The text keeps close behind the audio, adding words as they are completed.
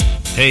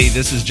Hey,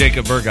 this is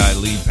Jacob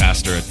Burgay, lead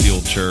pastor at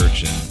Field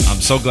Church, and I'm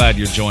so glad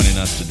you're joining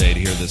us today to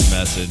hear this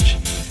message.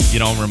 You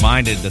know, I'm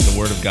reminded that the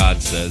Word of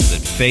God says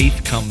that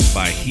faith comes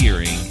by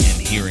hearing and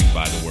hearing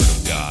by the Word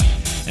of God.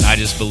 And I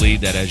just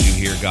believe that as you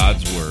hear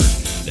God's Word,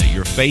 that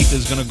your faith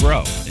is going to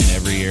grow in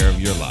every area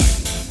of your life.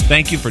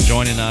 Thank you for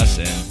joining us,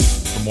 and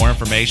for more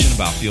information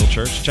about Field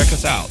Church, check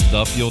us out,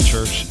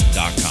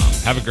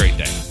 thefieldchurch.com. Have a great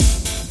day.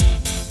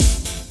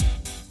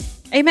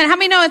 Amen. How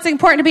many know it's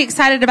important to be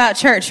excited about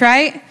church,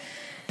 right?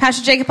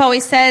 Pastor Jacob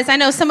always says, I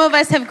know some of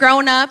us have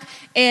grown up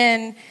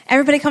and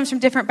everybody comes from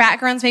different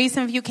backgrounds. Maybe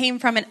some of you came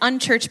from an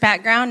unchurched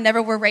background,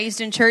 never were raised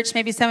in church.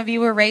 Maybe some of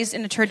you were raised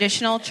in a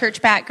traditional church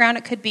background.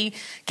 It could be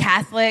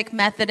Catholic,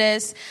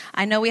 Methodist.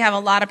 I know we have a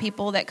lot of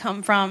people that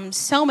come from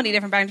so many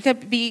different backgrounds.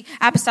 It could be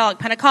Apostolic,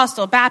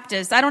 Pentecostal,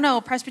 Baptist, I don't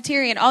know,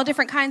 Presbyterian, all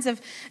different kinds of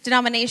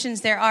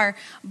denominations there are.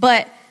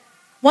 But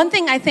one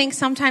thing I think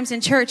sometimes in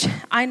church,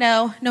 I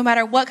know no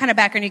matter what kind of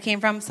background you came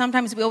from,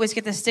 sometimes we always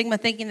get the stigma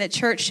thinking that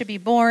church should be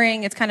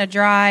boring, it's kind of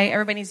dry,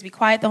 everybody needs to be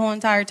quiet the whole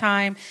entire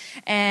time,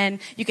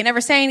 and you can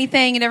never say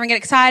anything, you never get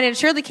excited,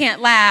 surely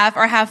can't laugh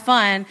or have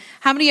fun.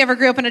 How many ever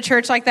grew up in a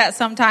church like that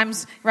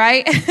sometimes,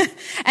 right?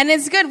 And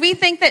it's good. We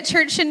think that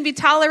church shouldn't be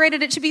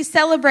tolerated, it should be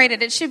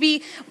celebrated, it should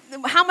be,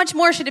 how much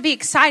more should it be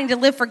exciting to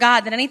live for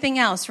God than anything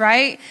else,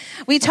 right?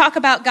 We talk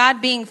about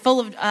God being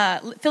filling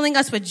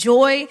us with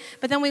joy,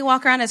 but then we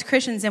walk around as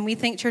Christians and we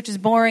think church is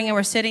boring and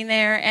we're sitting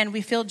there and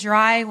we feel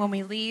dry when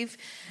we leave.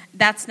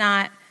 That's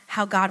not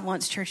how God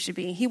wants church to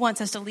be. He wants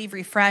us to leave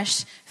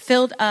refreshed,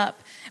 filled up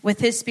with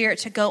His Spirit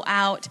to go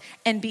out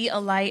and be a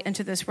light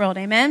into this world.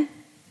 Amen?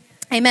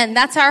 Amen.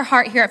 That's our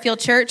heart here at Field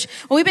Church.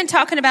 Well, we've been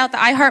talking about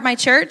the I Heart My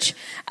Church,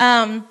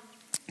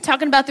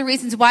 talking about the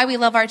reasons why we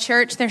love our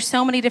church. There's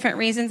so many different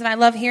reasons, and I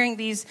love hearing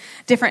these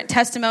different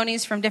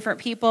testimonies from different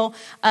people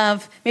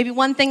of maybe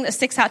one thing that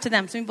sticks out to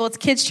them. Some people it's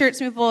kids' church,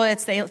 some people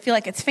they feel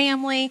like it's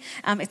family,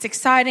 it's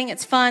exciting,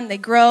 it's fun, they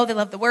grow, they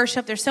love the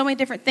worship. There's so many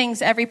different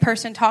things every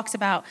person talks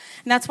about,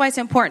 and that's why it's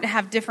important to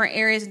have different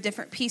areas and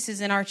different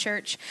pieces in our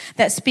church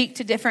that speak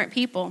to different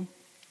people.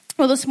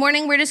 Well, this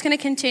morning, we're just going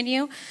to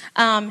continue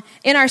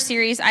in our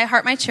series, I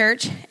Heart My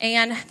Church.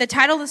 And the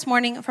title this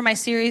morning for my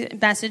series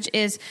message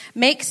is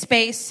Make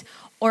Space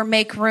or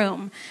Make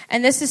Room.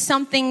 And this is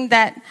something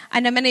that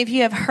I know many of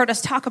you have heard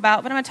us talk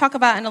about, but I'm going to talk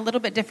about in a little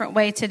bit different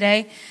way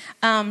today.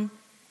 But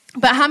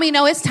how many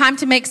know it's time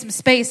to make some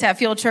space at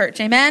Field Church?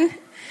 Amen?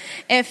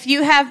 If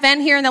you have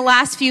been here in the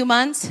last few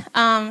months,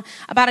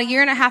 about a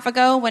year and a half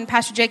ago when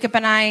Pastor Jacob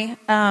and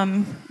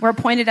I were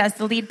appointed as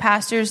the lead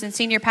pastors and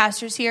senior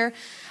pastors here,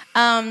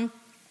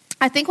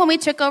 I think when we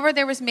took over,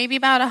 there was maybe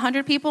about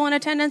 100 people in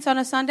attendance on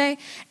a Sunday.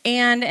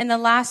 And in the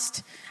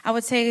last, I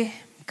would say,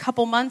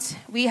 couple months,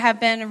 we have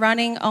been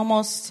running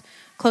almost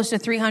close to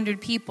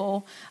 300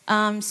 people.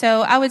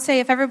 So I would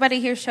say if everybody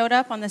here showed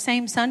up on the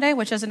same Sunday,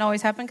 which doesn't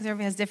always happen because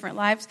everybody has different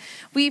lives,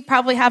 we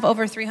probably have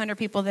over 300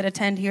 people that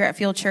attend here at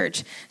Field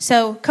Church.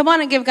 So come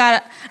on and give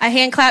God a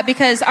hand clap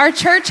because our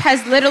church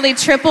has literally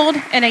tripled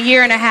in a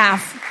year and a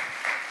half.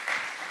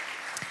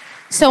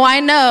 So I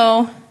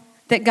know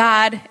that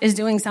God is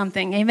doing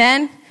something.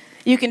 Amen?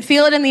 You can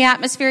feel it in the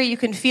atmosphere. You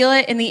can feel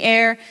it in the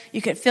air.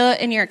 You can feel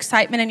it in your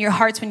excitement in your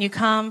hearts when you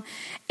come.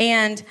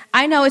 And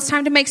I know it's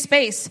time to make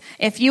space.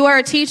 If you are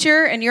a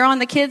teacher and you're on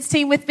the kids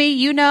team with me,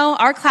 you know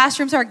our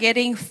classrooms are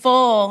getting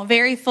full,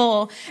 very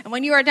full. And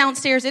when you are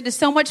downstairs, it is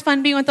so much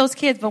fun being with those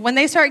kids. But when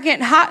they start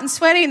getting hot and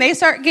sweaty and they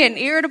start getting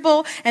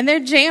irritable and they're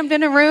jammed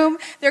in a room,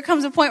 there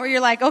comes a point where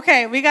you're like,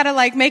 okay, we got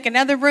to make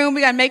another room.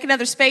 We got to make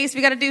another space.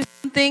 We got to do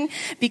something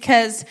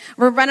because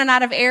we're running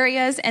out of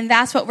areas. And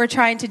that's what we're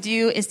trying to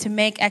do is to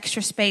make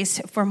extra space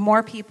for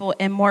more people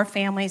and more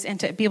families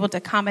and to be able to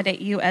accommodate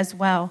you as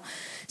well.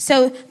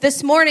 So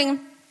this morning,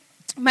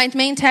 my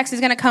main text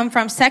is going to come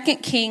from 2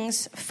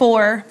 Kings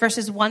 4,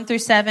 verses 1 through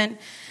 7.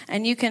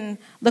 And you can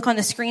look on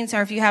the screen, so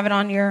if you have it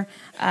on your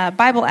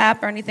Bible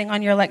app or anything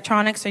on your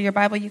electronics or your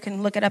Bible, you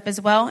can look it up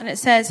as well. And it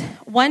says,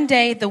 one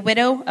day the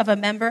widow of a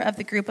member of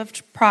the group of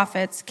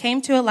prophets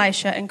came to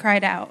Elisha and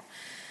cried out,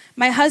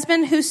 my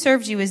husband who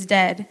served you is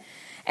dead,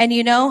 and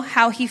you know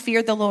how he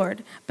feared the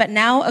Lord. But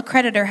now a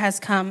creditor has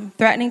come,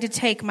 threatening to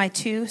take my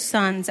 2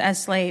 sons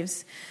as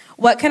slaves.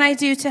 What can I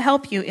do to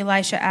help you?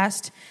 Elisha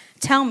asked.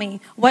 Tell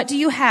me, what do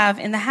you have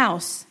in the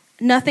house?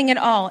 Nothing at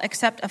all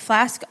except a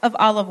flask of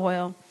olive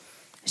oil.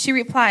 She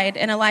replied,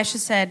 and Elisha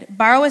said,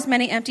 borrow as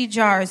many empty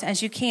jars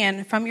as you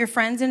can from your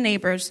friends and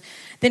neighbors.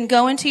 Then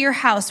go into your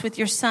house with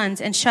your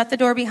sons and shut the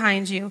door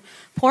behind you.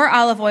 Pour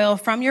olive oil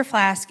from your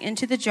flask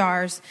into the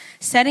jars,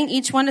 setting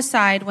each one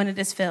aside when it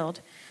is filled.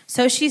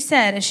 So she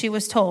said as she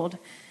was told.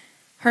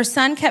 Her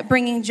son kept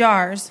bringing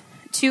jars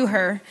to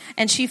her,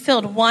 and she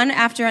filled one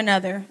after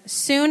another.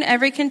 Soon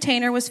every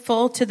container was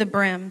full to the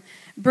brim.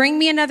 Bring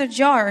me another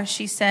jar,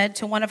 she said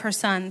to one of her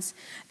sons.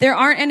 There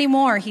aren't any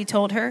more, he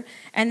told her,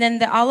 and then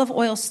the olive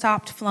oil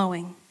stopped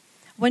flowing.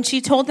 When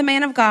she told the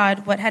man of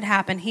God what had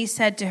happened, he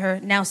said to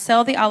her, now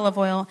sell the olive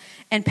oil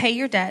and pay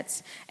your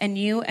debts, and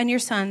you and your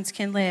sons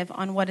can live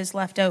on what is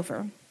left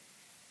over.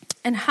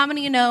 And how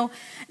many of you know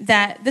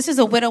that this is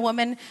a widow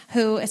woman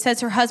who, it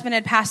says her husband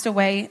had passed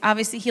away.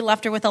 Obviously, he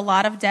left her with a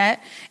lot of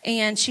debt,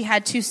 and she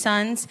had 2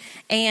 sons.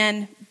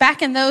 And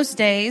back in those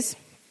days,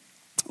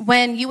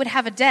 when you would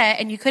have a debt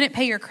and you couldn't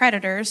pay your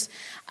creditors,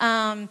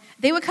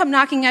 they would come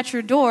knocking at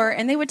your door,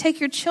 and they would take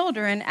your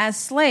children as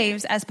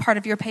slaves as part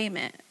of your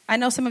payment. I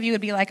know some of you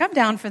would be like, I'm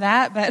down for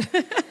that, but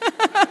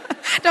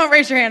don't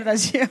raise your hand if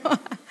that's you.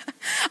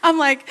 I'm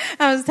like,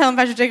 I was telling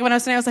Pastor Jacob when I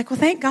was saying, I was like, well,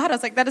 thank God. I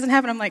was like, that doesn't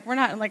happen. I'm like, we're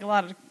not in like a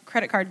lot of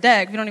credit card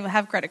debt. We don't even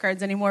have credit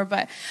cards anymore.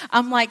 But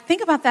I'm like,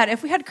 think about that.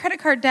 If we had credit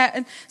card debt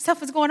and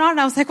stuff was going on, and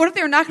I was like, what if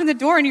they were knocking on the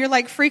door and you're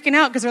like freaking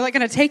out because they're like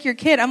going to take your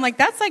kid? I'm like,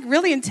 that's like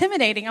really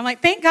intimidating. I'm like,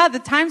 thank God the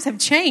times have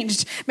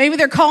changed. Maybe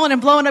they're calling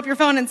and blowing up your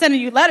phone and sending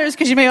you letters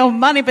because you may owe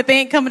money, but they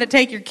ain't coming to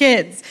take your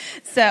kids.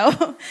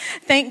 So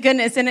thank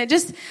goodness. And it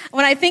just,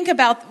 when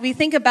we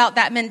think about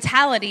that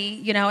mentality,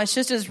 you know, it's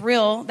just as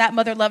real. That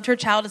mother loved her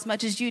child as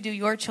much as you do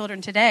your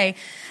children today.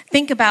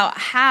 Think about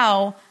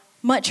how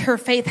much her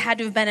faith had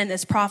to have been in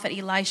this prophet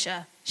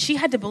Elisha. She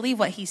had to believe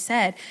what he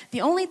said. The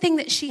only thing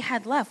that she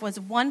had left was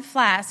 1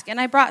 flask. And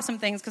I brought some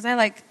things because I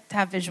like to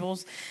have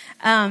visuals.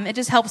 It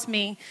just helps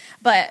me.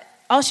 But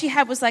all she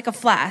had was like a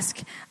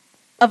flask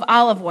of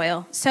olive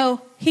oil.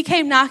 So he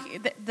came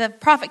knocking, the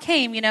prophet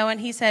came, you know, and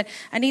he said,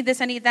 I need this,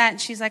 I need that. And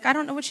she's like, I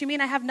don't know what you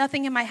mean. I have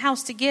nothing in my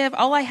house to give.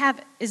 All I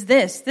have is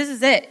this. This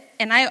is it.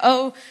 And I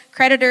owe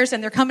creditors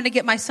and they're coming to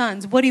get my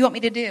sons. What do you want me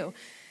to do?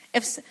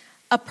 If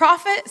a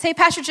prophet, say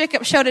Pastor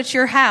Jacob showed at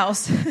your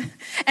house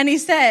and he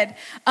said,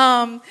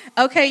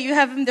 okay, you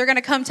have them, they're going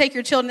to come take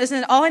your children. This,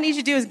 and all I need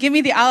you to do is give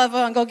me the olive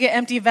oil and go get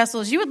empty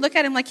vessels. You would look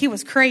at him like he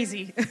was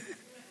crazy.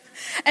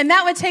 And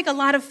that would take a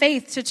lot of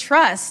faith to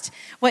trust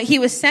what he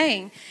was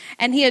saying.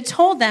 And he had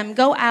told them,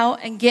 go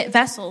out and get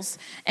vessels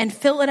and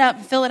fill it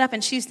up.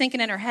 And she's thinking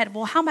in her head,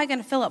 well, how am I going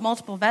to fill up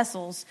multiple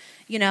vessels?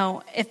 You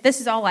know, if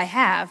this is all I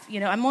have, you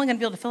know, I'm only going to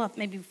be able to fill up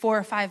maybe 4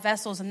 or 5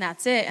 vessels and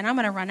that's it. And I'm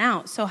going to run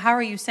out. So how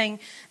are you saying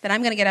that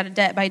I'm going to get out of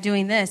debt by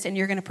doing this and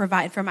you're going to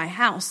provide for my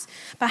house?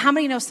 But how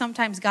many know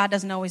sometimes God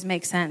doesn't always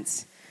make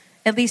sense?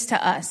 At least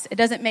to us. It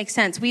doesn't make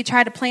sense. We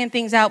try to plan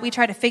things out. We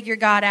try to figure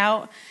God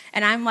out.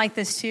 And I'm like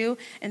this too.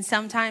 And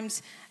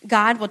sometimes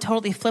God will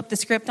totally flip the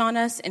script on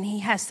us. And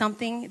he has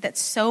something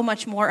that's so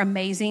much more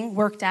amazing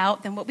worked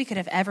out than what we could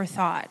have ever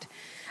thought.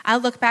 I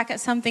look back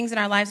at some things in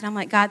our lives and I'm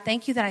like, God,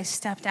 thank you that I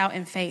stepped out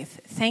in faith.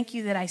 Thank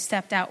you that I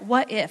stepped out.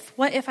 What if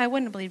I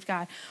wouldn't have believed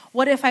God?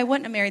 What if I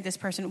wouldn't have married this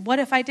person? What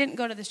if I didn't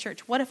go to this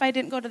church? What if I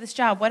didn't go to this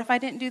job? What if I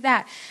didn't do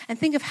that? And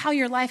think of how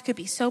your life could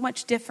be so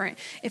much different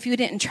if you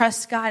didn't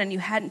trust God and you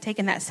hadn't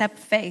taken that step of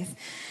faith.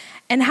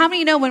 And how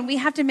many know when we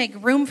have to make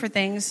room for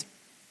things,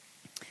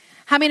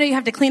 how many know you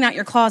have to clean out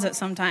your closet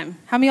sometime?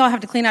 How many of y'all have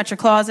to clean out your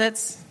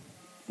closets?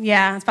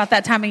 Yeah, it's about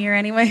that time of year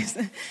anyways.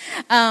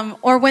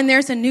 Or when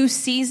there's a new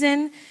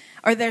season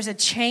or there's a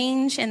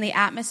change in the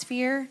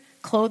atmosphere,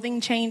 clothing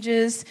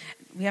changes.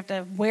 We have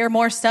to wear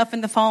more stuff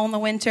in the fall and the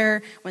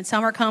winter. When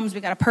summer comes,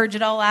 we got to purge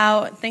it all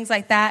out, things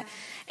like that.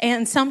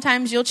 And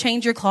sometimes you'll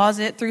change your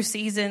closet through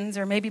seasons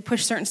or maybe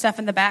push certain stuff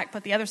in the back,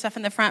 put the other stuff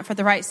in the front for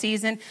the right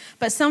season.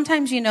 But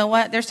sometimes, you know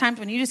what? There's times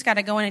when you just got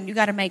to go in and you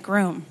got to make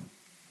room.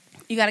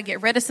 You got to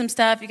get rid of some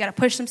stuff. You got to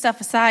push some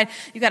stuff aside.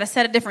 You got to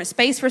set a different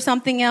space for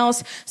something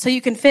else so you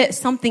can fit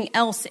something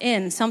else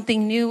in,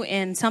 something new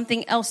in,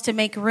 something else to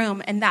make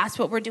room. And that's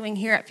what we're doing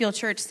here at Field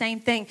Church. Same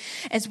thing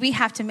as we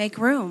have to make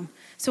room.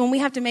 So when we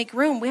have to make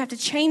room, we have to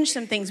change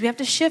some things. We have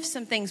to shift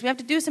some things. We have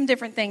to do some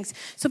different things.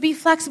 So be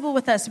flexible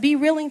with us. Be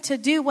willing to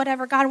do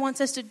whatever God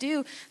wants us to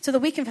do so that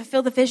we can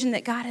fulfill the vision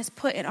that God has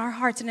put in our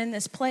hearts and in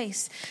this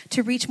place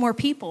to reach more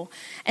people.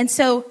 And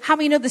so how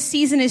many know the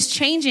season is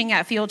changing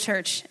at Field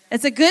Church?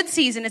 It's a good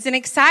season. It's an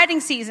exciting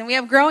season. We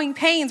have growing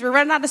pains. We're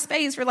running out of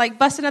space. We're like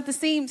busting at the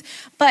seams.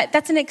 But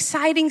that's an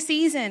exciting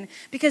season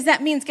because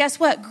that means, guess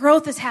what?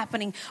 Growth is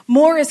happening.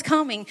 More is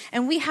coming.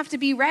 And we have to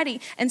be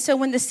ready. And so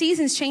when the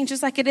seasons change,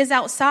 just like it is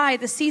outside,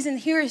 the season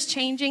here is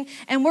changing.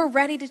 And we're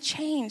ready to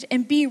change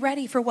and be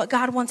ready for what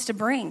God wants to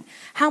bring.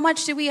 How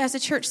much do we as a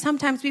church,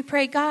 sometimes we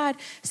pray, God,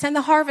 send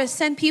the harvest,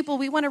 send people.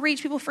 We want to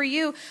reach people for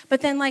you.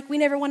 But then like we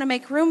never want to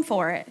make room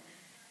for it.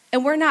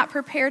 And we're not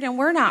prepared and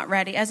we're not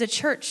ready as a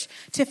church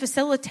to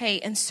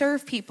facilitate and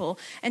serve people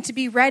and to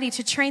be ready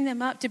to train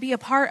them up to be a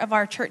part of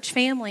our church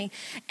family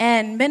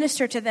and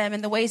minister to them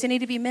in the ways they need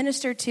to be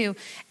ministered to.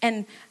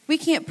 And we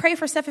can't pray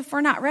for stuff if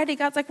we're not ready.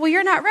 God's like, well,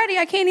 you're not ready.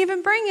 I can't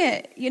even bring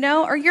it, you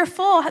know, or you're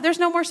full. There's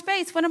no more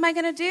space. What am I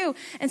going to do?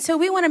 And so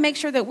we want to make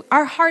sure that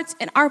our hearts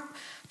and our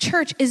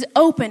church is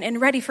open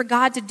and ready for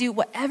God to do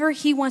whatever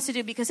he wants to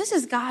do because this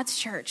is God's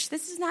church.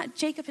 This is not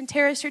Jacob and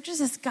Tara's church. This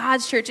is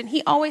God's church. And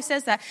he always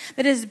says that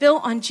it is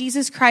built on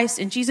Jesus Christ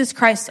and Jesus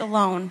Christ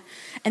alone.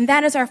 And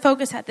that is our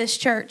focus at this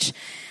church.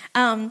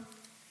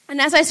 And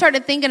as I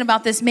started thinking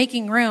about this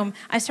making room,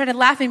 I started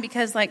laughing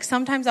because like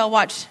sometimes I'll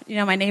watch, you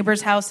know, my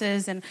neighbors'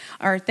 houses and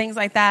or things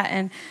like that.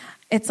 And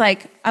it's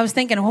like, I was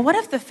thinking, well, what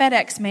if the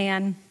FedEx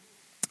man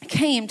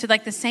came to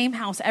like the same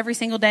house every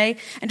single day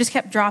and just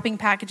kept dropping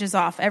packages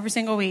off every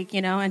single week,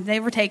 you know, and they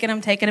were taking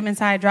them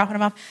inside, dropping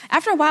them off.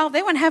 After a while,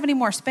 they wouldn't have any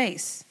more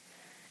space.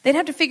 They'd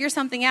have to figure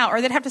something out,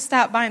 or they'd have to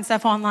stop buying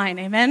stuff online.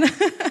 Amen?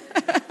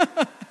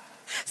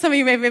 Some of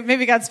you,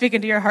 maybe God's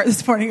speaking to your heart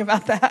this morning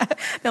about that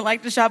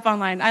like to shop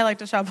online. I like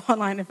to shop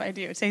online if I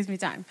do. It saves me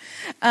time.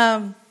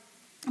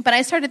 But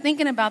I started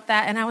thinking about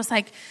that, and I was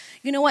like,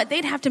 you know what?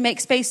 They'd have to make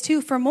space,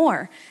 too, for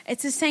more.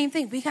 It's the same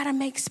thing. We got to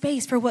make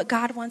space for what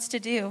God wants to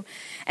do.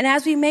 And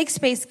as we make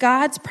space,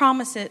 God's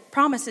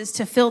promises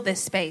to fill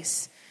this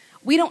space.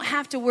 We don't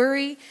have to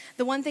worry.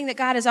 The one thing that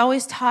God has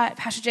always taught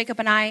Pastor Jacob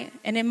and I,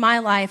 and in my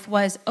life,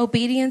 was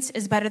obedience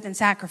is better than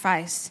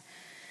sacrifice.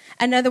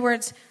 In other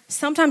words,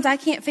 sometimes I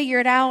can't figure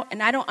it out,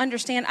 and I don't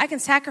understand. I can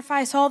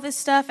sacrifice all this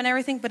stuff and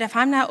everything, but if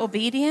I'm not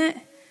obedient,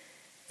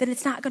 then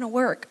it's not going to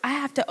work. I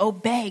have to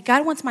obey.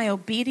 God wants my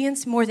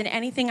obedience more than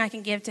anything I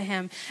can give to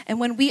him. And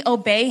when we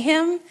obey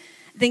him,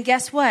 then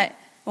guess what?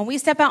 When we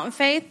step out in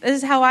faith,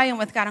 this is how I am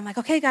with God. I'm like,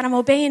 okay, God, I'm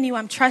obeying you.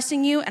 I'm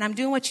trusting you, and I'm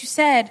doing what you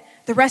said.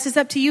 The rest is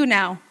up to you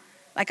now.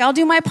 Like, I'll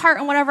do my part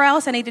and whatever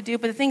else I need to do,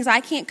 but the things I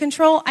can't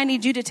control, I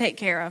need you to take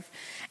care of.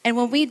 And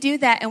when we do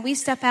that and we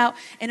step out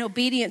in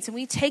obedience and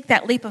we take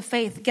that leap of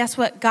faith, guess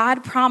what?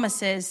 God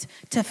promises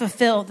to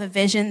fulfill the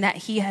vision that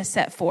he has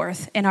set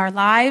forth in our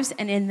lives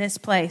and in this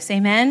place.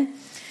 Amen?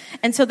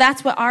 And so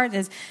that's what ours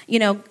is. You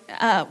know,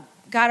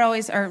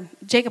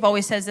 Jacob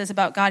always says this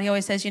about God. He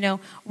always says, you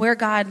know, where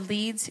God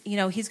leads, you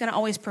know, he's going to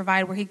always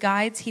provide. Where he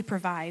guides, he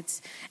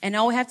provides. And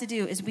all we have to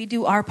do is we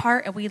do our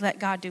part and we let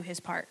God do his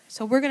part.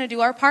 So we're going to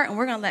do our part and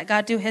we're going to let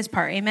God do his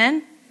part.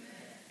 Amen?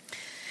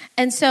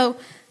 And so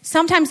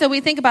sometimes though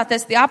we think about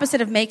this, the opposite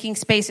of making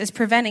space is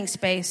preventing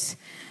space.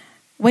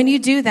 When you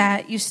do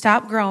that, you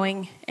stop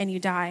growing and you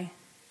die.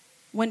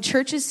 When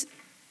churches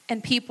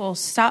and people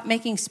stop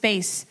making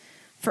space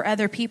for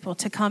other people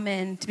to come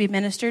in, to be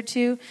ministered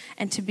to,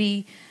 and to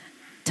be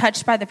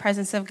touched by the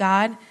presence of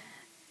God,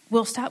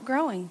 we'll stop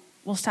growing.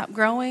 We'll stop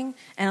growing.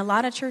 And a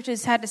lot of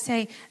churches had to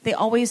say they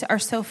always are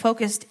so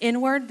focused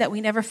inward that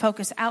we never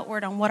focus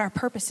outward on what our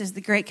purpose is.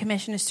 The Great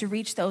Commission is to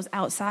reach those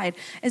outside,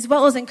 as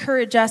well as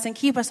encourage us and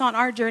keep us on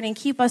our journey and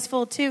keep us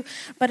full too,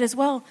 but as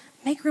well,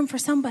 make room for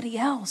somebody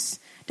else.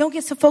 Don't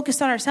get so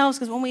focused on ourselves,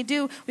 because when we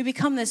do, we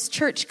become this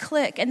church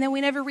clique, and then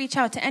we never reach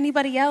out to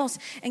anybody else.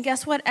 And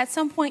guess what? At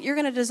some point, you're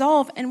going to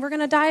dissolve, and we're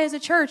going to die as a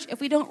church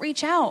if we don't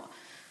reach out.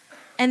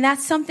 And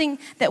that's something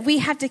that we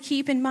have to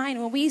keep in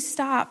mind. When we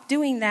stop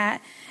doing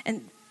that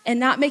and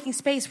not making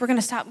space, we're going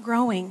to stop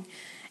growing.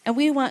 And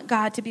we want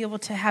God to be able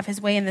to have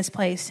his way in this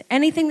place.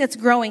 Anything that's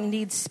growing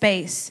needs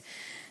space.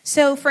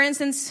 So, for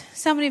instance,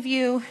 some of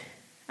you,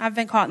 I've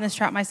been caught in this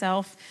trap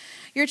myself.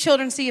 Your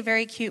children see a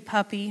very cute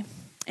puppy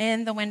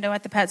in the window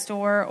at the pet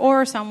store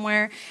or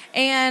somewhere,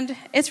 and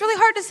it's really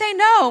hard to say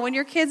no when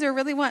your kids are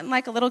really wanting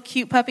like a little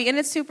cute puppy, and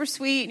it's super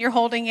sweet, and you're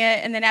holding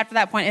it, and then after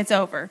that point, it's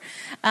over.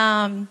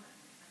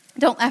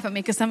 Don't laugh at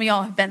me, because some of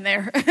y'all have been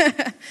there.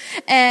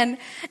 And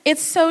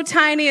it's so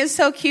tiny, it's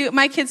so cute.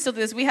 My kids still do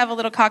this. We have a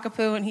little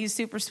cockapoo, and he's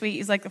super sweet.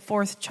 He's like the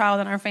fourth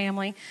child in our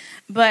family,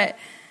 but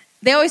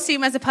they always see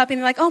him as a puppy, and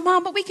they're like, oh,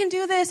 Mom, but we can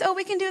do this. Oh,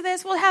 we can do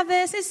this. We'll have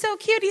this. It's so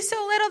cute. He's so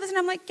little. And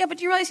I'm like, yeah,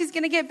 but you realize he's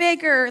going to get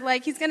bigger.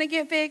 Like, he's going to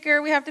get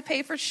bigger. We have to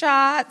pay for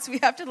shots. We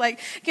have to, like,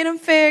 get him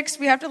fixed.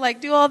 We have to,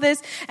 like, do all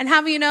this. And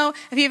how do you know,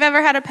 if you've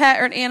ever had a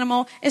pet or an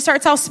animal, it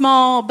starts out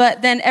small,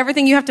 but then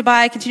everything you have to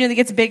buy continually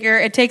gets bigger.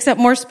 It takes up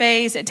more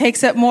space. It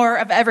takes up more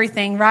of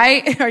everything,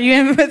 right? Are you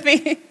in with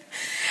me?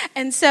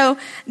 And so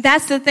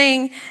that's the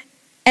thing.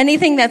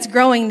 Anything that's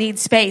growing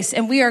needs space,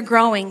 and we are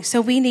growing,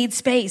 so we need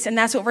space, and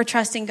that's what we're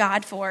trusting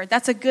God for.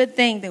 That's a good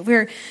thing, that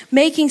we're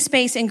making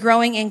space and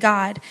growing in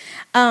God.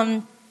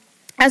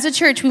 As a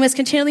church, we must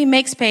continually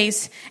make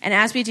space, and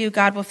as we do,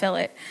 God will fill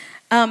it.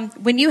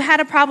 When you had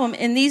a problem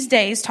in these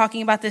days,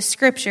 talking about this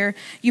scripture,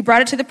 you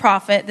brought it to the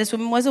prophet. This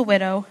woman was a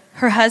widow.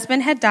 Her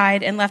husband had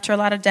died and left her a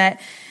lot of debt.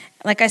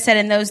 Like I said,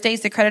 in those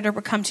days, the creditor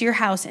would come to your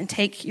house and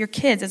take your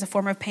kids as a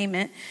form of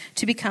payment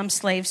to become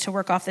slaves to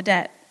work off the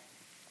debt.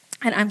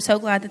 And I'm so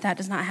glad that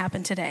does not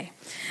happen today.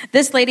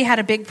 This lady had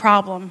a big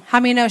problem. How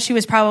many know she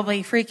was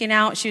probably freaking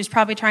out? She was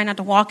probably trying not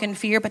to walk in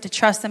fear, but to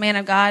trust the man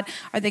of God.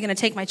 Are they going to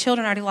take my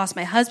children? I already lost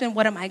my husband.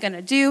 What am I going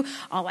to do?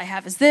 All I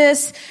have is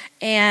this,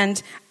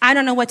 and I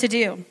don't know what to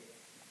do.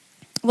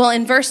 Well,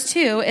 in verse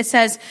 2, it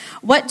says,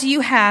 what do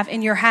you have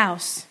in your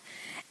house?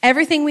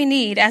 Everything we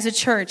need as a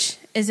church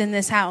is in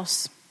this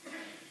house.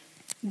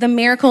 The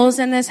miracle is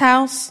in this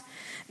house.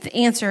 The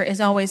answer is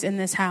always in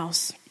this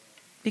house.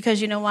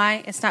 Because you know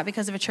why? It's not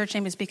because of a church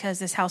name. It's because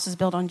this house is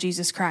built on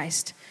Jesus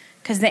Christ.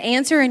 Because the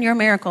answer in your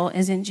miracle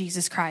is in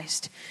Jesus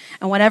Christ.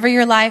 And whatever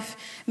your life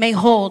may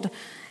hold,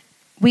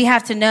 we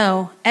have to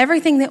know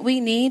everything that we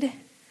need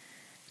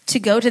to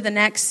go to the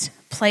next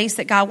place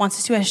that God wants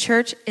us to as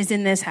church is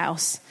in this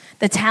house.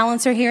 The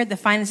talents are here. The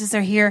finances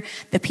are here.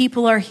 The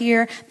people are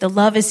here. The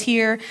love is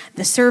here.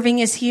 The serving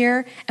is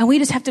here. And we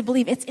just have to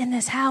believe it's in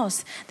this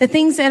house. The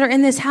things that are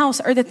in this house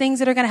are the things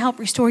that are going to help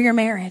restore your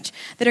marriage,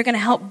 that are going to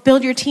help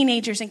build your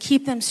teenagers and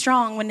keep them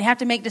strong when they have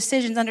to make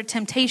decisions under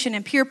temptation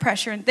and peer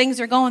pressure and things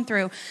they're going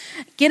through.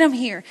 Get them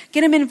here.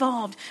 Get them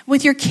involved.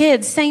 With your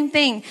kids, same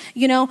thing.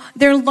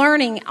 They're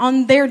learning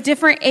on their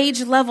different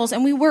age levels,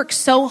 and we work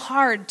so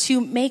hard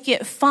to make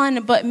it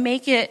fun, but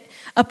make it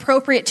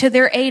appropriate to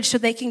their age so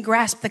they can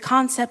grasp the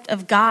concept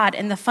of God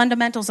and the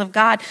fundamentals of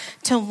God,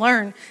 to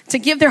learn, to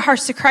give their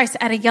hearts to Christ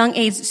at a young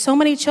age. So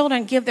many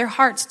children give their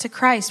hearts to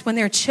Christ when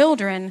they're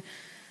children,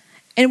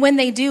 and when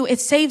they do, it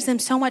saves them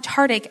so much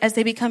heartache as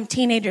they become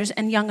teenagers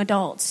and young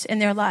adults in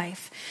their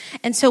life.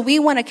 And so we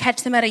want to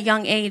catch them at a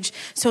young age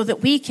so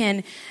that we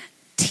can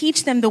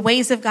teach them the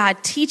ways of God.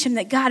 Teach them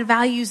that God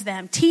values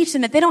them. Teach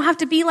them that they don't have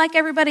to be like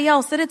everybody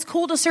else, that it's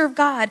cool to serve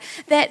God,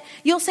 that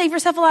you'll save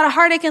yourself a lot of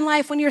heartache in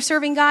life when you're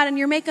serving God and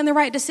you're making the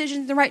right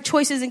decisions, the right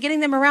choices, and getting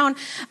them around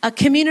a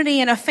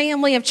community and a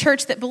family of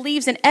church that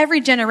believes in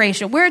every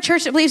generation. We're a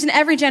church that believes in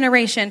every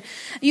generation.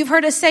 You've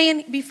heard us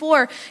saying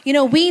before,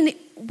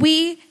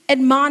 we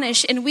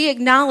admonish and we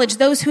acknowledge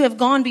those who have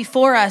gone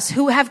before us,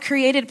 who have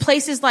created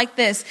places like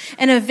this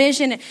and a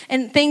vision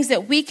and things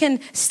that we can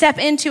step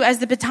into as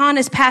the baton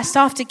is passed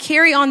off to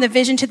carry on the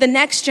vision to the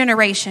next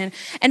generation.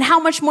 And how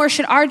much more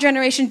should our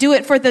generation do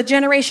it for the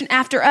generation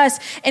after us,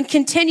 and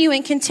continue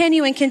and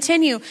continue and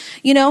continue.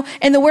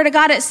 In the Word of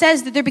God, it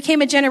says that there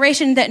became a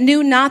generation that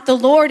knew not the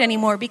Lord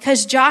anymore,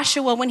 because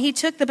Joshua, when he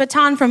took the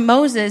baton from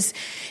Moses,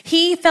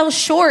 he fell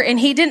short and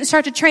he didn't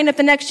start to train up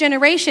the next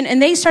generation,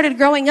 and they started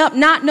growing up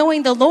not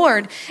knowing the Lord.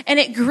 And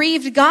it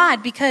grieved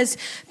God because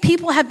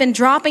people have been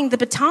dropping the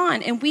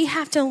baton, and we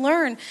have to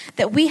learn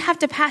that we have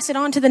to pass it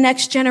on to the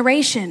next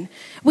generation.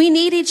 We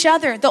need each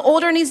other. The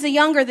older needs the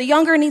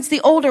younger needs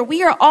the older.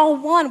 We are all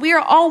one. We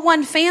are all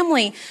one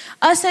family.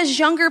 Us as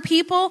younger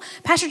people,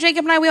 Pastor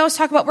Jacob and I, we always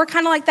talk about, we're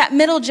kind of like that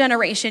middle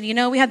generation.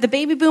 We have the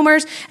baby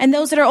boomers and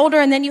those that are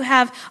older, and then you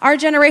have our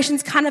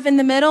generations kind of in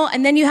the middle,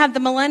 and then you have the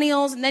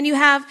millennials, and then you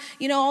have,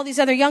 all these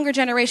other younger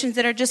generations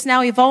that are just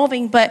now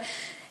evolving. But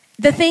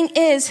the thing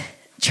is,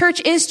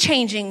 church is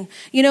changing.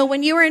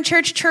 When you were in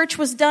church, church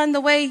was done the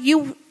way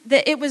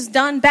that it was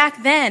done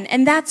back then.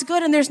 And that's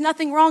good, and there's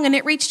nothing wrong, and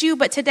it reached you.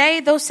 But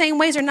today, those same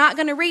ways are not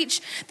going to reach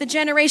the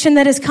generation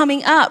that is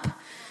coming up.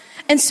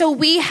 And so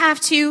we have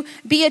to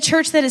be a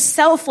church that is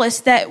selfless,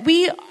 that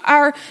we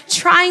are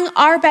trying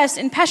our best,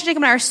 and Pastor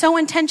Jacob and I are so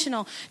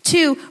intentional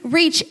to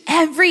reach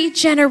every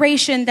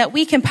generation that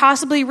we can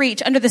possibly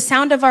reach under the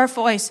sound of our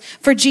voice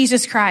for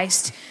Jesus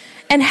Christ,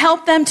 and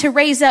help them to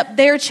raise up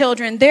their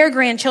children, their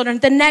grandchildren,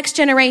 the next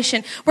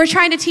generation. We're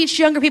trying to teach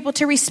younger people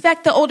to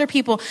respect the older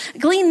people,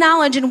 glean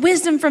knowledge and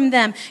wisdom from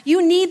them.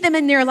 You need them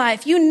in your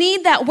life. You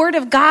need that word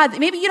of God.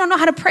 Maybe you don't know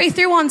how to pray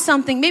through on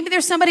something. Maybe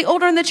there's somebody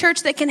older in the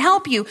church that can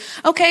help you.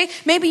 Okay,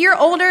 maybe you're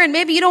older and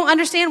maybe you don't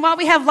understand why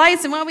we have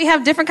lights and why we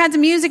have different kinds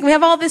of music and we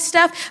have all this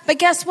stuff. But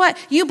guess what?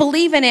 You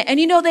believe in it, and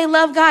they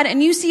love God,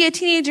 and you see a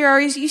teenager or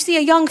you see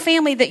a young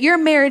family that your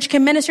marriage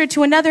can minister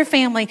to another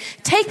family.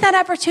 Take that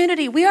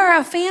opportunity. We are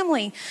a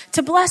family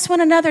to bless one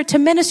another, to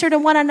minister to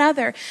one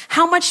another.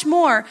 How much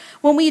more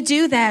when we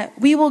do that,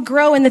 we will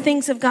grow in the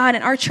things of God,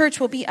 and our church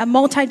will be a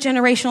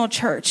multi-generational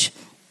church.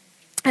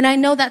 And I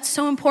know that's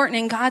so important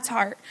in God's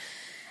heart.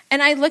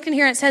 And I look in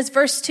here and it says,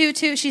 verse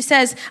 2, she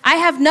says, I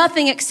have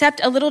nothing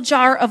except a little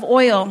jar of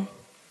oil.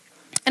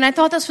 And I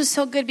thought this was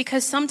so good,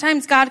 because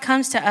sometimes God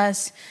comes to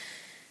us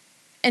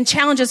and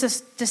challenges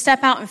us to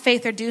step out in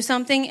faith or do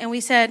something. And we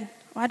said,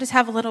 well, I just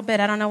have a little bit.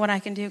 I don't know what I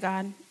can do,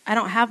 God. I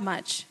don't have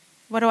much.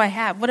 What do I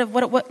have?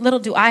 What little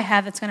do I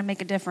have that's going to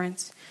make a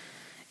difference?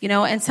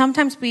 And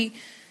sometimes we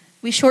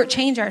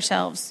shortchange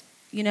ourselves,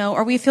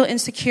 or we feel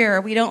insecure,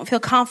 or we don't feel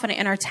confident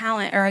in our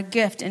talent or our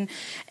gift and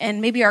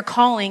maybe our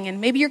calling.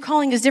 And maybe your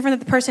calling is different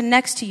than the person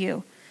next to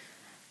you.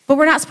 But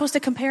we're not supposed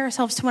to compare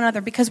ourselves to one another,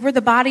 because we're the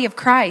body of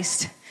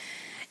Christ.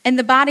 And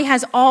the body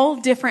has all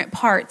different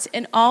parts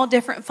and all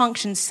different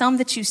functions. Some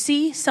that you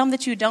see, some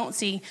that you don't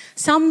see.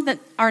 Some that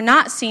are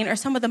not seen are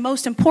some of the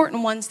most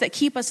important ones that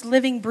keep us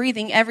living,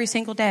 breathing every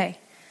single day.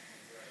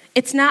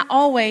 It's not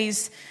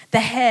always the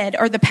head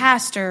or the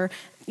pastor.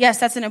 Yes,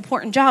 that's an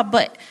important job,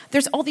 but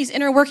there's all these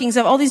inner workings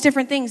of all these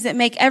different things that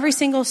make every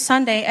single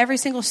Sunday, every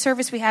single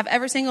service we have,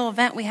 every single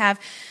event we have,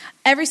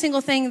 every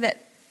single things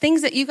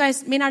that you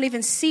guys may not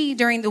even see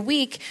during the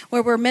week,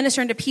 where we're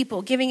ministering to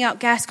people, giving out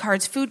gas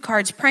cards, food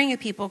cards, praying with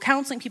people,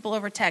 counseling people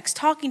over text,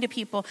 talking to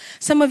people.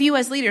 Some of you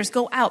as leaders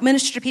go out,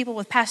 minister to people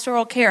with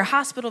pastoral care,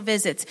 hospital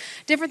visits,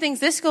 different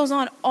things. This goes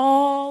on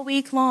all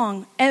week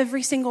long,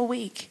 every single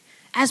week.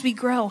 As we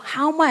grow,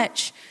 how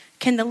much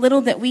can the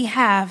little that we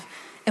have,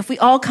 if we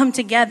all come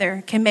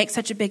together, can make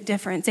such a big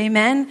difference?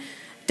 Amen?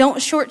 Don't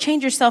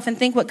shortchange yourself and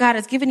think what God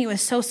has given you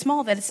is so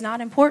small that it's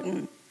not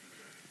important.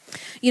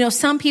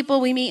 Some people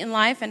we meet in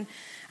life, and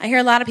I hear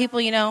a lot of people,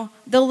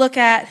 they'll look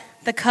at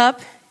the cup,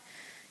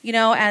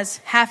 as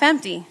half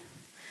empty.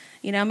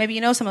 You know, maybe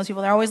you know some of those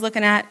people. They're always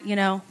looking at, you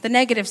know, the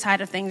negative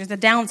side of things or the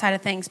downside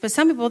of things. But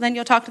some people, then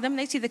you'll talk to them and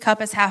they see the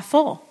cup as half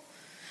full.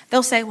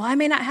 They'll say, well, I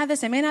may not have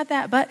this, I may not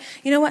that, but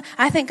you know what?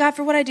 I thank God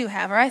for what I do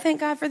have, or I thank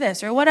God for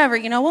this, or whatever,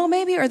 you know, well,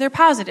 maybe, or they're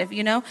positive,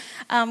 you know.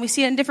 We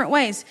see it in different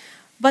ways.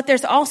 But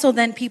there's also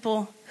then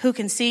people who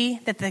can see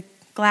that the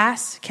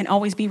glass can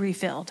always be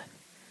refilled.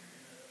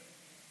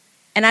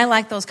 And I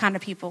like those kind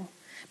of people,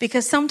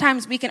 because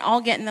sometimes we can all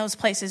get in those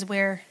places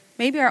where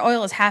maybe our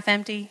oil is half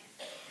empty,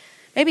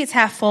 maybe it's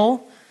half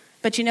full,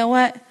 but you know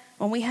what?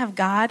 When we have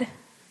God,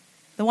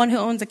 the one who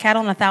owns the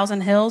cattle on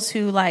 1,000 hills,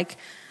 who like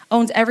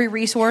owns every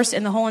resource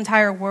in the whole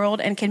entire world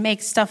and can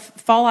make stuff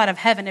fall out of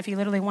heaven if he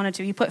literally wanted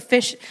to. He put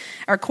fish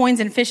or coins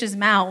in fish's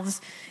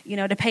mouths, you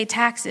know, to pay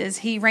taxes.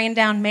 He rained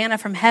down manna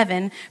from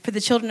heaven for the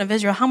children of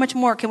Israel. How much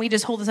more can we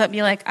just hold this up and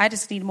be like, I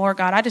just need more,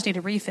 God. I just need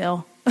a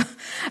refill.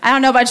 I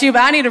don't know about you,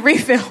 but I need a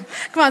refill.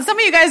 Come on, some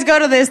of you guys go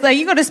to this, like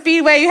you go to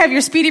Speedway, you have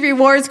your Speedy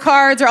Rewards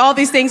cards or all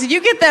these things, and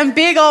you get them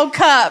big old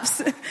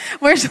cups.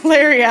 Where's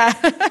Larry at?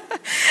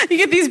 You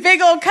get these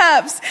big old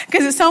cups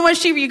because it's so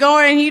much cheaper. You go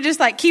in and you just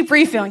like keep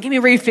refilling. Give me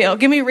refill,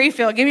 give me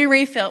refill, give me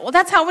refill. Well,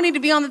 that's how we need to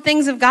be on the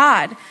things of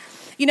God.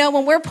 You know,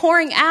 when we're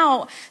pouring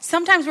out,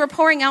 sometimes we're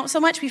pouring out so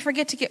much we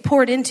forget to get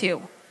poured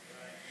into.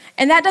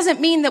 And that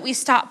doesn't mean that we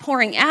stop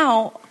pouring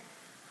out,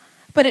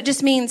 but it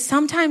just means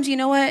sometimes, you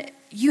know what?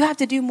 You have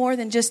to do more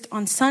than just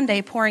on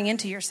Sunday pouring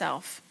into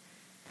yourself.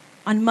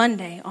 On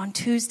Monday, on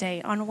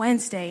Tuesday, on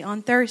Wednesday,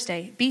 on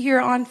Thursday. Be here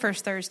on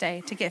First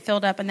Thursday to get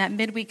filled up, and that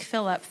midweek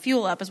fuel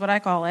up is what I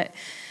call it.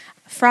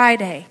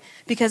 Friday.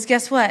 Because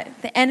guess what?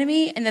 The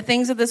enemy and the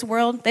things of this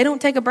world, they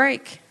don't take a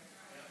break.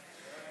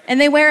 And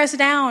they wear us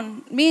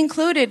down, me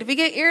included. We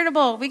get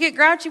irritable. We get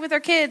grouchy with our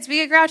kids. We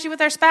get grouchy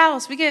with our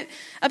spouse. We get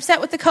upset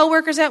with the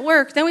coworkers at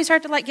work. Then we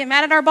start to like get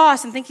mad at our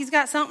boss and think he's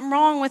got something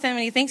wrong with him,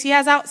 and he thinks he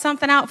has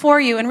something out for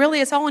you. And really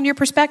it's all in your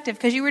perspective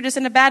because you were just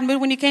in a bad mood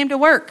when you came to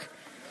work.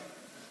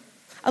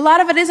 A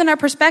lot of it is in our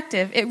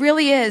perspective. It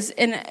really is.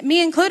 And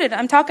me included.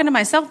 I'm talking to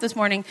myself this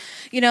morning.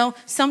 You know,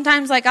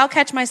 sometimes like I'll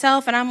catch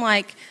myself and I'm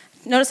like,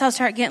 notice I'll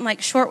start getting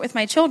like short with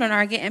my children, or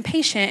I get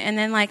impatient, and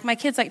then like my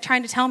kids like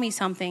trying to tell me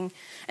something,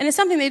 and it's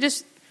something they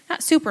just,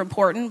 not super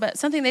important, but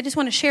something they just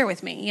want to share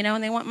with me, you know,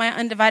 and they want my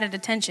undivided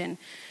attention.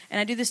 And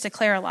I do this to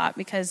Claire a lot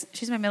because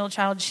she's my middle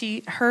child.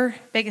 Her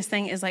biggest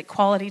thing is like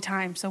quality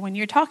time. So when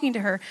you're talking to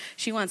her,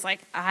 she wants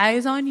like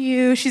eyes on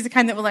you. She's the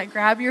kind that will like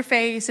grab your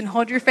face and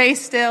hold your face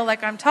still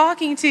like I'm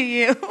talking to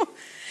you.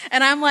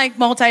 And I'm like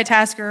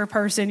multitasker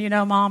person, you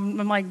know, Mom,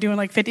 I'm like doing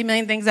like 50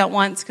 million things at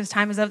once because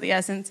time is of the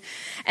essence.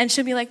 And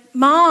she'll be like,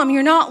 Mom,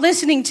 you're not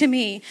listening to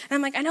me. And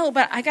I'm like, I know,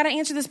 but I got to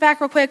answer this back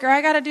real quick, or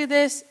I got to do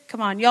this. Come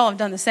on, y'all have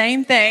done the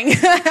same thing.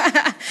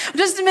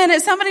 Just a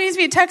minute, somebody needs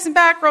to be texting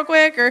back real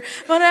quick or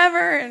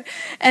whatever.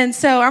 And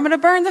so I'm going to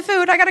burn the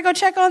food. I got to go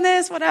check on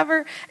this,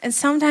 whatever. And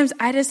sometimes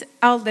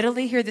I'll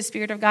literally hear the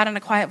Spirit of God in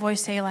a quiet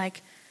voice say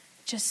like,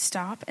 just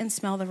stop and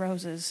smell the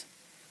roses.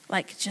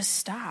 Like, just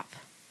stop.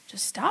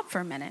 Just stop for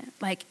a minute.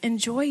 Like,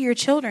 enjoy your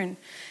children.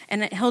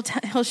 And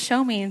he'll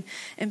show me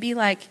and be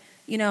like,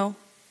 you know,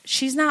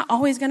 she's not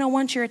always going to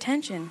want your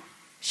attention.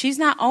 She's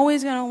not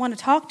always going to want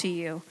to talk to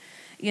you.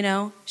 You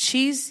know,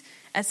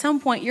 at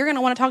some point, you're going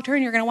to want to talk to her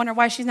and you're going to wonder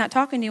why she's not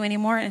talking to you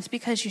anymore. And it's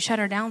because you shut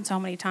her down so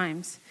many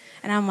times.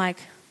 And I'm like,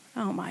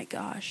 oh my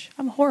gosh,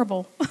 I'm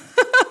horrible.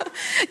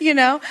 You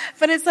know,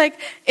 but it's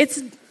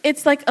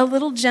like a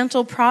little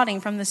gentle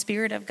prodding from the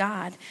Spirit of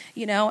God,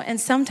 you know,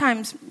 and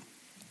sometimes,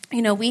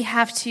 you know, we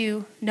have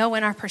to know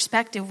in our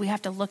perspective, we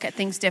have to look at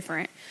things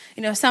different.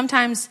 You know,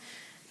 sometimes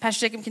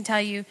Pastor Jacob can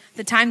tell you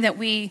the time that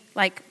we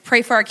like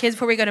pray for our kids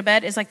before we go to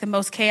bed is like the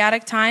most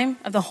chaotic time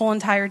of the whole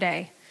entire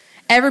day.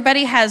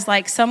 Everybody has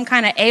like some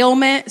kind of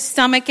ailment,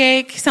 stomach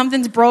ache,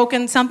 something's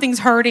broken, something's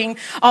hurting.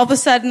 All of a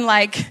sudden,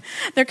 like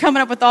they're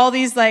coming up with all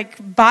these like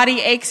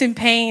body aches and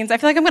pains. I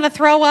feel like I'm going to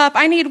throw up.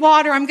 I need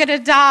water. I'm going to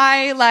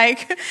die.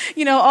 Like,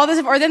 you know, all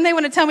this. Or then they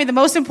want to tell me the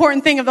most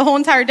important thing of the whole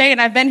entire day.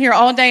 And I've been here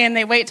all day and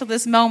they wait till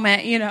this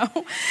moment, you know.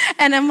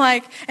 And I'm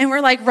like, and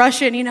we're like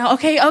rushing, you know,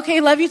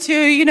 okay, love you too.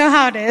 You know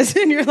how it is.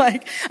 And you're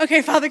like,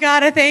 okay, Father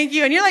God, I thank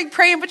you. And you're like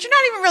praying, but you're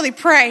not even really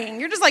praying.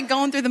 You're just like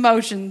going through the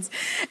motions.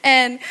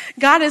 And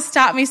God has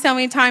stopped me so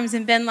many times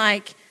and been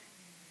like,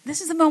 this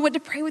is the moment to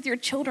pray with your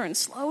children.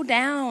 Slow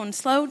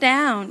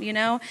down, you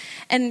know.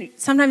 And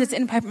sometimes it's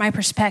in my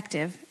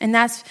perspective. And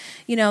that's,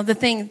 you know, the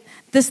thing.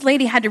 This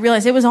lady had to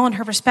realize it was all in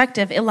her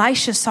perspective.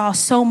 Elisha saw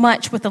so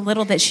much with the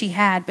little that she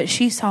had, but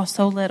she saw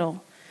so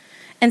little.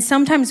 And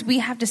sometimes we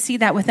have to see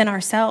that within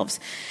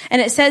ourselves.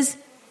 And it says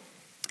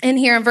in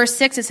here in verse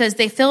 6, it says,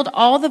 they filled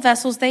all the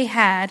vessels they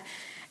had,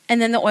 and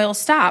then the oil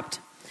stopped.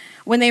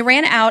 When they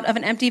ran out of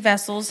an empty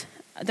vessels,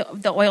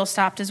 the oil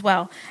stopped as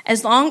well.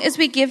 As long as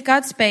we give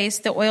God space,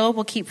 the oil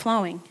will keep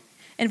flowing.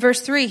 In verse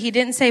 3, he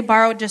didn't say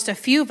borrow just a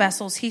few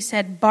vessels. He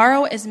said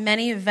borrow as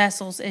many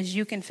vessels as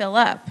you can fill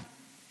up.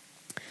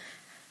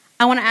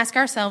 I want to ask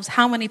ourselves,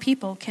 how many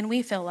people can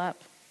we fill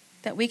up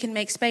that we can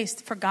make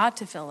space for God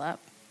to fill up?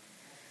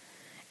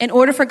 In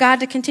order for God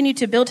to continue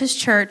to build his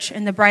church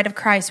and the bride of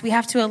Christ, we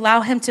have to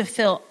allow him to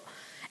fill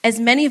as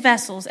many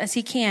vessels as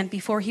he can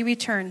before he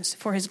returns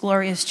for his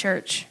glorious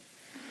church.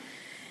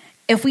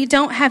 If we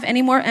don't have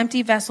any more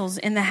empty vessels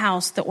in the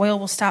house, the oil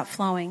will stop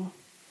flowing.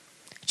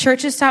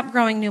 Churches stop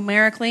growing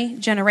numerically,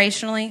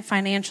 generationally,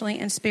 financially,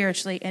 and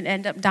spiritually, and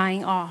end up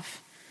dying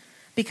off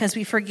because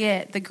we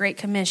forget the Great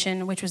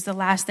Commission, which was the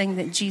last thing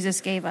that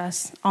Jesus gave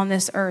us on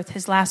this earth.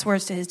 His last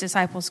words to his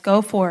disciples: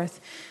 go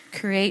forth,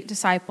 create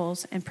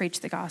disciples, and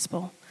preach the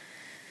gospel.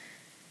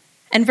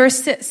 In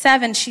verse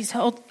 7, she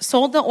sold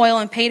the oil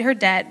and paid her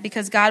debt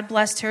because God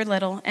blessed her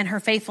little and her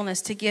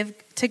faithfulness to give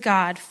to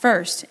God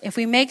first. If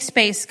we make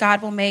space,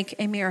 God will make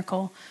a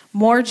miracle.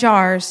 More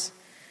jars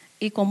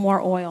equal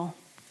more oil.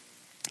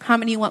 How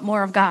many want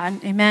more of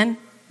God? Amen?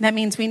 That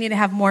means we need to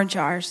have more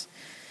jars.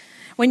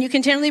 When you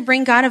continually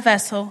bring God a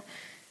vessel,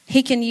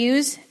 he can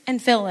use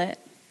and fill it.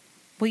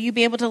 Will you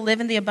be able to live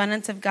in the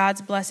abundance of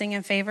God's blessing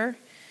and favor?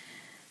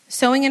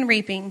 Sowing and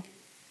reaping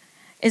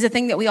is a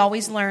thing that we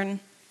always learn.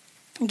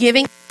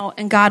 Giving out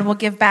and God will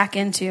give back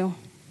into.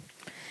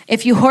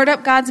 If you hoard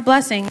up God's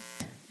blessing,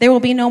 there will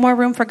be no more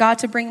room for God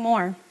to bring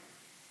more.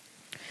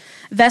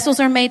 Vessels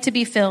are made to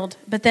be filled,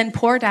 but then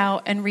poured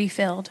out and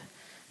refilled.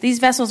 These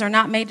vessels are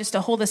not made just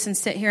to hold us and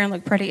sit here and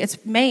look pretty.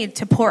 It's made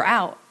to pour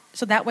out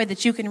so that way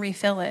that you can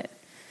refill it.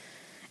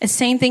 The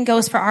same thing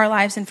goes for our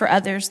lives and for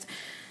others.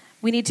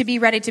 We need to be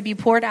ready to be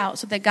poured out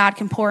so that God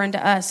can pour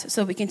into us,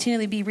 so we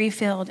continually be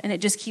refilled, and it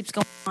just keeps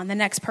going on. The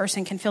next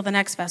person can fill the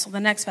next vessel, the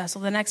next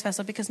vessel, the next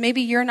vessel, because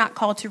maybe you're not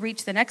called to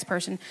reach the next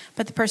person,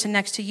 but the person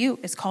next to you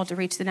is called to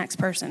reach the next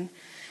person.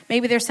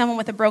 Maybe there's someone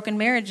with a broken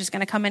marriage is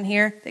going to come in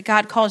here that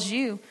God calls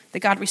you, that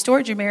God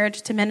restored your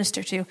marriage to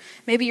minister to.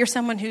 Maybe you're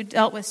someone who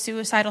dealt with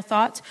suicidal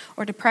thoughts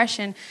or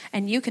depression,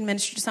 and you can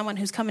minister to someone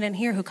who's coming in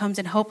here who comes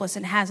in hopeless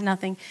and has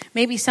nothing.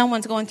 Maybe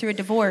someone's going through a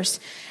divorce,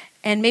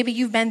 and maybe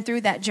you've been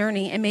through that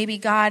journey, and maybe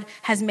God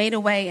has made a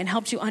way and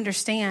helped you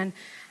understand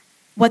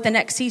what the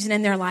next season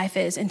in their life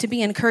is, and to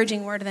be an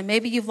encouraging word to them.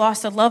 Maybe you've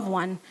lost a loved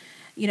one,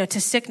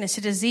 to sickness,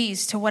 to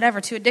disease, to whatever,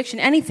 to addiction,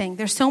 anything.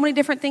 There's so many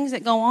different things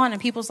that go on in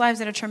people's lives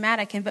that are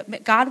traumatic,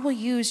 but God will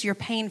use your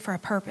pain for a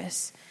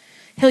purpose.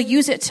 He'll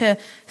use it to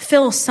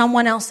fill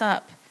someone else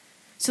up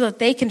so that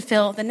they can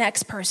fill the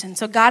next person,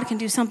 so God can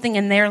do something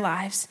in their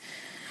lives.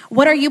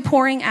 What are you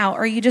pouring out?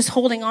 Or are you just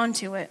holding on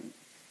to it?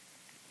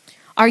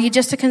 Are you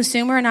just a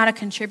consumer and not a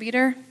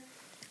contributor?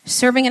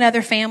 Serving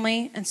another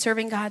family and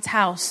serving God's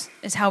house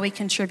is how we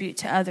contribute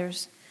to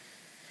others.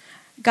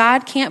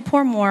 God can't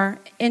pour more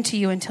into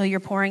you until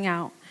you're pouring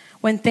out.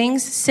 When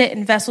things sit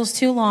in vessels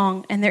too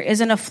long and there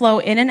isn't a flow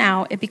in and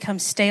out, it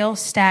becomes stale,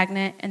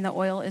 stagnant, and the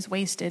oil is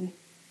wasted.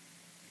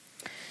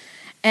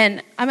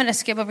 And I'm going to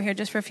skip over here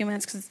just for a few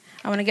minutes because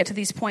I want to get to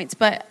these points.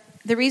 But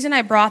the reason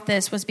I brought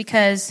this was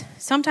because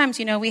sometimes,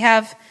 we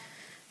have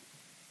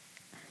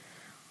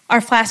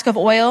our flask of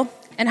oil.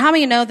 And how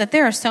many know that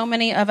there are so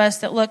many of us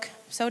that look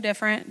so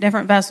different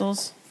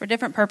vessels for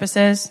different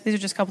purposes? These are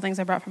just a couple things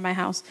I brought from my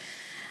house.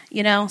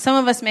 Some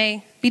of us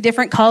may be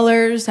different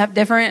colors, have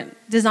different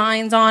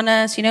designs on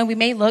us. We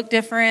may look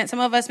different. Some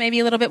of us may be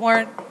a little bit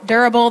more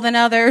durable than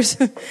others.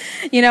 A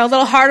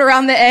little hard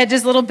around the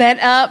edges, a little bent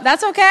up.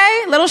 That's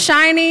okay. A little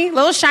shiny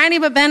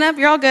but bent up.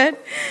 You're all good.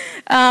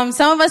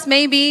 Some of us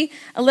may be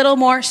a little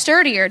more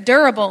sturdier,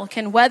 durable,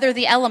 can weather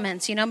the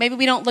elements. Maybe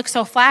we don't look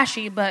so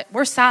flashy, but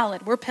we're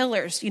solid. We're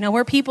pillars.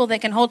 We're people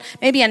that can hold,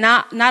 maybe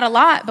not a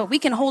lot, but we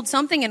can hold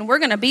something and we're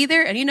going to be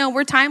there. And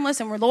we're timeless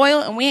and we're loyal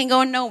and we ain't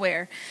going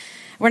nowhere.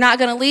 We're not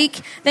going to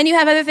leak. Then you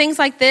have other things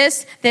like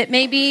this that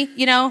may be,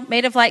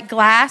 made of like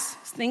glass,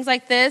 things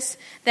like this,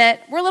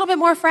 that we're a little bit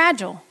more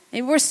fragile.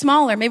 Maybe we're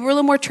smaller. Maybe we're a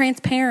little more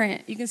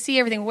transparent. You can see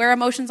everything. Wear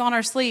emotions on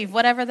our sleeve,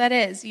 whatever that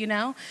is,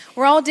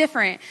 We're all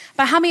different.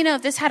 But how many know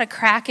if this had a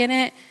crack in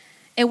it,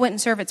 it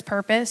wouldn't serve its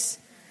purpose?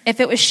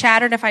 If it was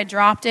shattered, if I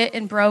dropped it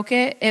and broke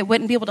it, it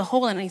wouldn't be able to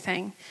hold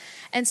anything.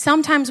 And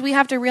sometimes we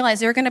have to realize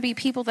there are going to be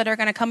people that are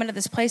going to come into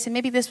this place, and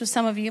maybe this was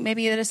some of you,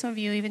 maybe it is some of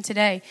you even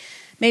today.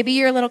 Maybe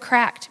you're a little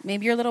cracked.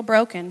 Maybe you're a little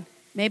broken.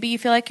 Maybe you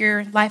feel like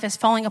your life is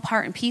falling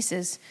apart in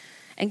pieces,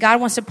 and God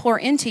wants to pour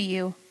into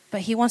you,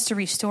 but he wants to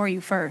restore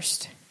you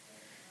first.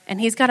 And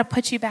he's got to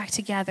put you back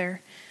together.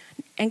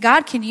 And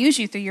God can use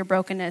you through your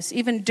brokenness,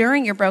 even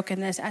during your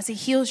brokenness, as he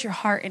heals your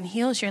heart and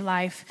heals your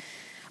life.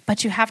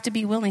 But you have to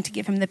be willing to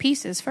give him the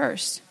pieces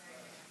first.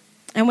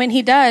 And when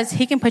he does,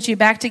 he can put you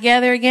back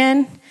together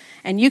again.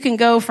 And you can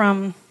go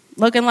from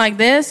looking like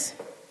this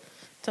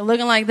to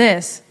looking like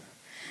this.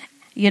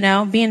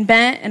 Being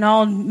bent and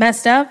all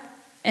messed up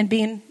and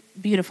being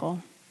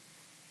beautiful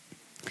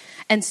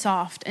and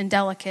soft and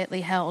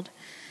delicately held.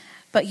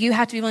 But you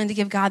have to be willing to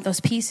give God those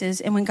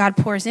pieces. And when God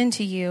pours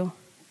into you,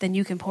 then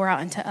you can pour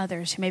out into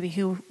others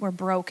who were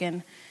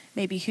broken,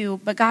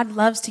 but God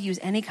loves to use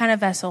any kind of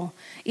vessel.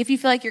 If you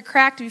feel like you're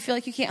cracked, if you feel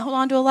like you can't hold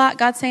on to a lot,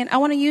 God's saying, I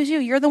want to use you.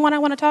 You're the one I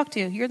want to talk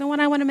to. You're the one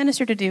I want to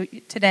minister to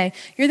today.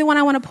 You're the one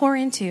I want to pour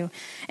into.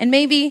 And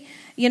maybe,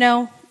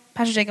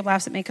 Pastor Jacob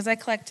laughs at me because I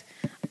collect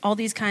all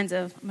these kinds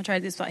of, I'm going to try to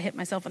do this so I hit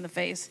myself in the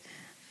face.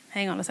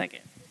 Hang on a second.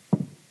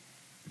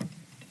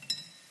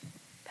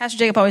 Pastor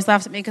Jacob always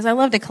laughs at me because I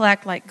love to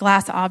collect like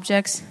glass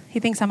objects. He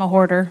thinks I'm a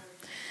hoarder.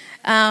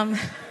 When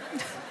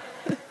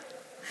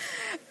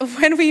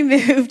we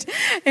moved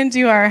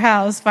into our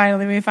house,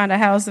 finally, we found a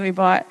house that we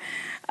bought.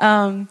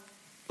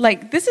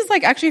 This is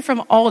actually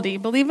from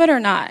Aldi, believe it or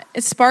not.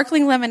 It's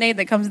sparkling lemonade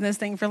that comes in this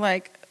thing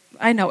for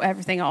I know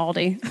everything at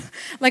Aldi,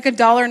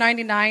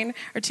 $1.99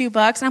 or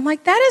 $2. And I'm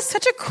like, that is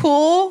such a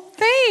cool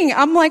thing.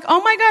 I'm like,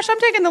 oh my gosh, I'm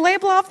taking the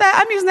label off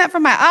that. I'm using that for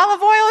my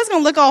olive oil. It's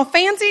going to look all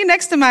fancy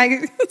next to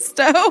my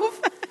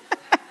stove.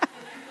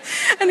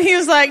 And he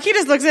was like, he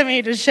just looks at me,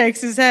 he just shakes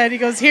his head. He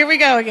goes, here we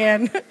go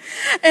again.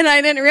 And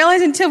I didn't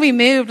realize until we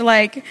moved,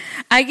 I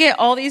get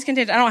all these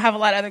containers. I don't have a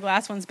lot of other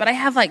glass ones, but I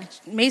have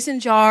mason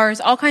jars,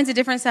 all kinds of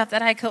different stuff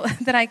that I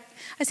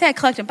say I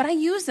collect them, but I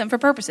use them for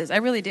purposes. I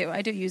really do.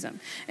 I do use them.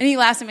 And he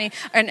laughs at me,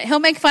 and he'll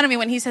make fun of me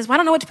when he says, well, I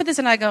don't know what to put this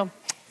in. And I go,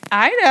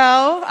 I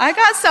know, I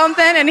got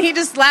something. And he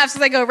just laughs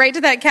as I go right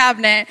to that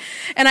cabinet.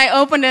 And I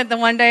opened it the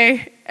one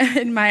day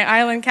in my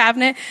island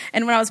cabinet.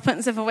 And when I was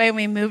putting stuff away, when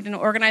we moved and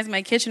organized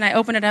my kitchen, I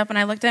opened it up and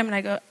I looked at him and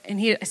I go, and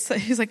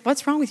he's like,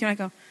 what's wrong with you? And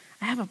I go,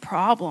 I have a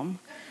problem.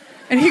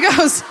 And he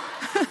goes,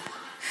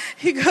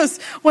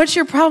 what's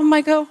your problem?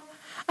 I go,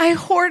 I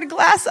hoard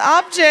glass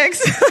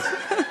objects.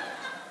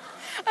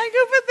 I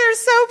go, but they're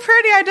so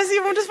pretty. I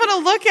just want to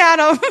look at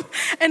them.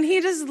 And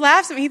he just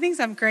laughs at me. He thinks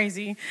I'm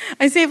crazy.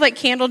 I save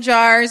candle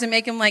jars and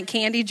make them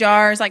candy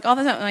jars, all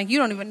that stuff. You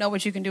don't even know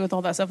what you can do with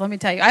all that stuff. Let me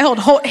tell you. I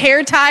hold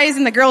hair ties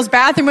in the girls'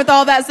 bathroom with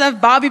all that stuff,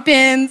 bobby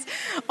pins,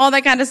 all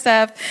that kind of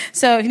stuff.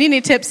 So if you need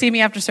any tips, see me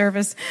after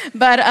service.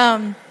 But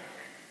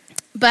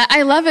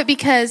I love it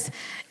because,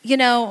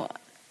 the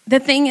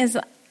thing is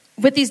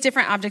with these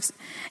different objects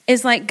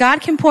is God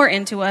can pour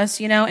into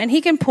us, and he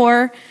can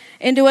pour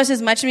into us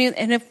as much.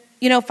 And if,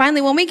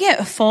 finally, when we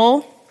get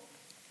full,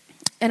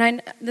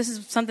 and this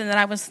is something that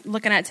I was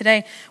looking at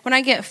today. When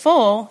I get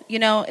full,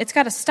 it's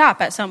got to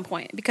stop at some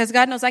point because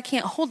God knows I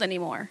can't hold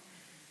anymore.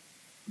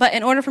 But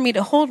in order for me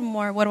to hold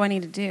more, what do I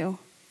need to do?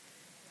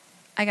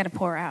 I got to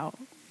pour out.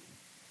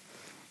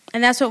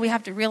 And that's what we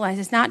have to realize.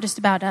 It's not just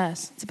about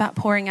us. It's about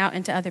pouring out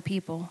into other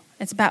people.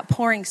 It's about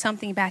pouring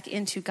something back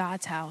into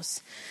God's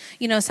house.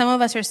 Some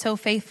of us are so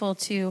faithful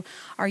to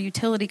our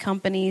utility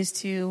companies,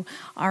 to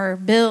our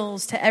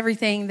bills, to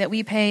everything that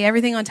we pay,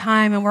 everything on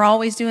time, and we're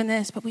always doing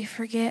this, but we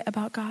forget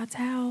about God's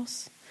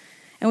house.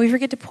 And we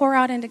forget to pour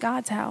out into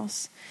God's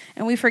house.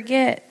 And we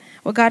forget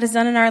what God has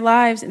done in our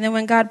lives. And then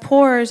when God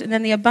pours and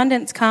then the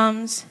abundance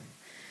comes,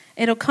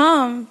 it'll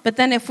come. But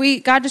then if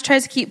God just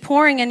tries to keep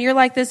pouring and you're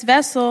like this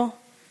vessel,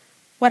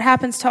 what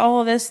happens to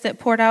all of this that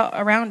poured out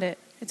around it?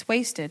 It's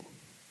wasted.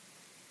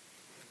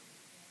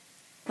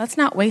 Let's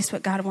not waste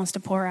what God wants to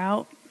pour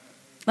out.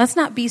 Let's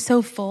not be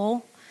so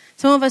full.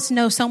 Some of us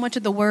know so much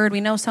of the word. We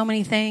know so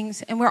many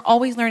things. And we're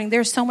always learning.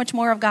 There's so much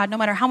more of God. No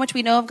matter how much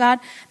we know of God,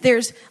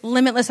 there's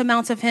limitless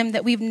amounts of him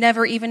that we've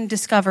never even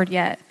discovered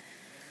yet.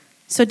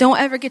 So don't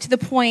ever get to the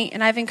point,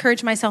 and I've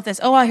encouraged myself this,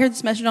 I heard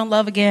this message on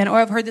love again,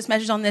 or I've heard this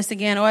message on this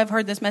again, or I've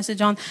heard this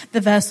message on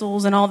the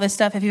vessels and all this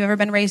stuff. Have you ever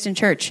been raised in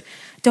church?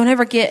 Don't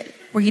ever get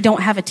where you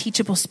don't have a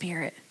teachable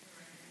spirit.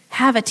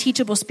 Have a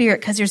teachable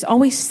spirit, because there's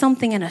always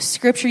something in a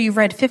scripture you've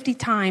read 50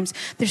 times.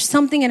 There's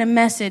something in a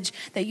message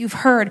that you've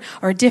heard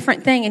or a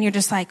different thing, and you're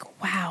just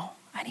like, wow,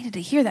 I needed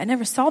to hear that. I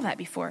never saw that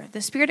before.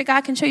 The Spirit of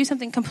God can show you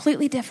something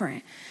completely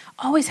different.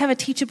 Always have a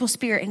teachable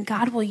spirit, and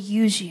God will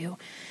use you.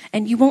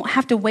 And you won't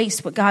have to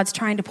waste what God's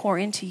trying to pour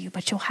into you,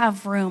 but you'll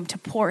have room to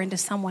pour into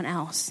someone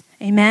else.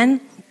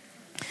 Amen?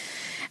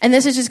 And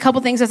this is just a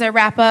couple things as I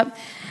wrap up.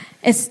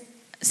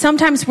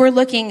 Sometimes we're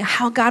looking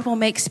how God will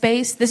make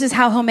space. This is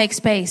how he'll make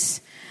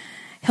space.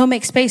 He'll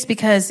make space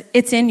because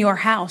it's in your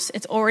house.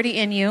 It's already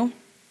in you.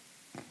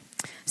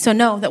 So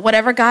know that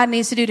whatever God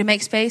needs to do to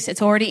make space,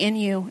 it's already in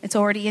you. It's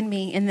already in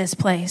me in this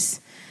place.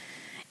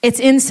 It's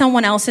in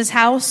someone else's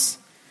house.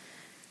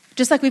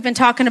 Just like we've been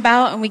talking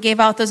about and we gave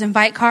out those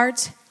invite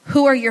cards.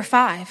 Who are your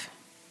 5?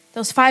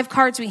 Those 5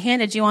 cards we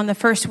handed you on the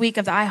first week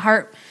of the I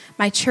Heart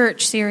My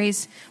Church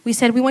series. We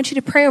said, we want you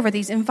to pray over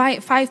these.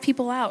 Invite 5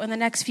 people out in the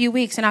next few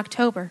weeks in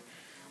October.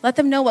 Let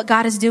them know what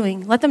God is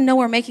doing. Let them know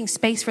we're making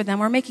space for them.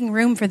 We're making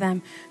room for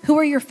them. Who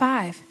are your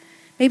 5?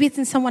 Maybe it's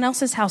in someone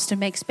else's house to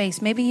make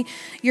space. Maybe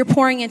you're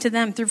pouring into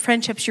them through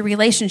friendships, your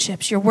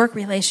relationships, your work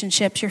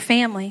relationships, your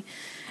family.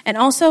 And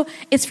also,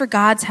 it's for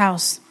God's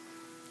house.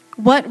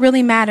 What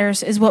really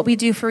matters is what we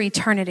do for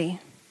eternity.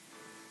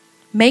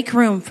 Make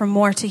room for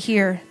more to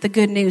hear the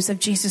good news of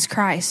Jesus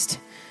Christ.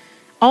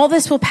 All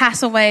this will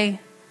pass away,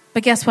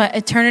 but guess what?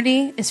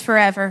 Eternity is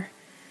forever.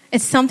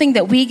 It's something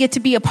that we get to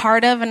be a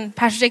part of. And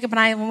Pastor Jacob and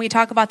I, when we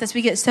talk about this,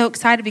 we get so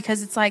excited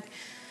because it's like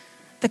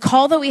the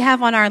call that we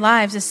have on our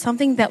lives is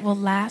something that will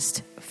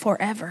last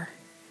forever.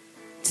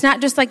 It's not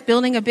just like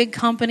building a big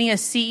company, a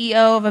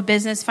CEO of a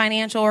business,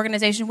 financial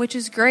organization, which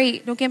is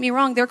great. Don't get me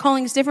wrong. Their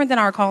calling is different than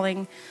our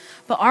calling.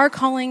 But our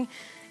calling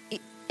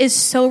is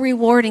so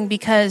rewarding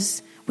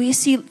because we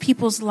see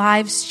people's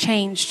lives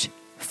changed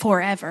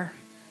forever.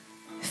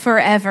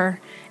 Forever.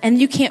 And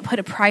you can't put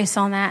a price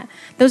on that.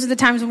 Those are the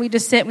times when we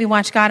just sit and we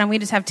watch God and we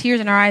just have tears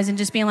in our eyes and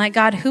just being like,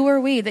 God, who are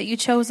we that you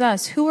chose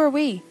us? Who are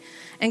we?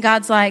 And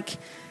God's like,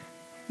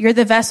 you're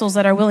the vessels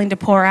that are willing to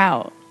pour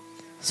out.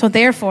 So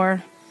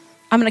therefore,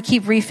 I'm going to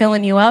keep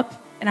refilling you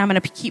up, and I'm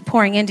going to keep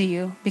pouring into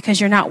you because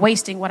you're not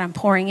wasting what I'm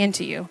pouring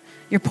into you.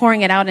 You're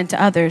pouring it out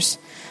into others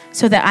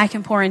so that I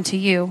can pour into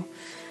you.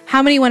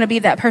 How many want to be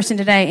that person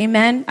today?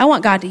 Amen. I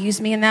want God to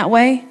use me in that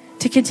way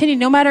to continue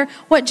no matter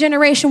what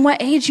generation,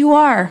 what age you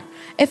are.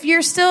 If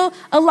you're still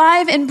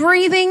alive and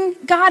breathing,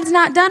 God's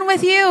not done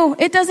with you.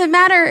 It doesn't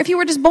matter if you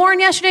were just born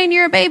yesterday and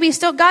you're a baby.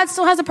 God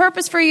still has a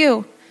purpose for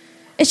you.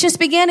 It's just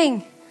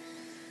beginning.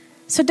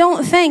 So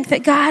don't think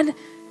that God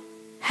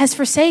has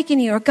forsaken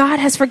you or God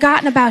has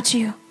forgotten about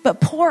you, but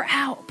pour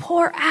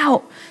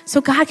out so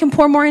God can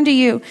pour more into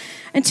you.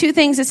 And two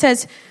things, it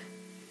says,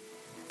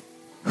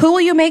 who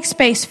will you make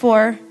space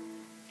for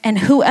and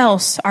who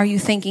else are you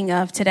thinking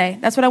of today?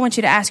 That's what I want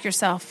you to ask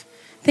yourself.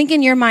 Think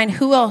in your mind,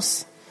 who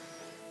else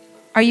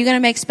are you going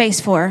to make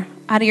space for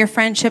out of your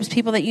friendships,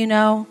 people that you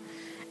know?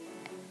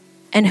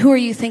 And who are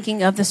you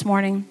thinking of this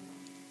morning?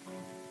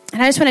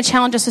 And I just want to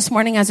challenge us this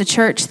morning as a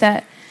church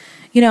that,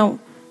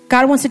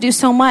 God wants to do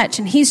so much,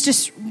 and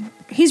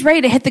he's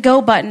ready to hit the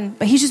go button,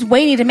 but he's just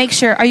waiting to make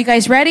sure. Are you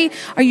guys ready?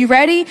 Are you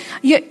ready?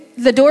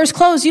 The door's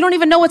closed. You don't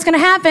even know what's going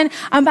to happen.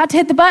 I'm about to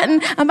hit the button.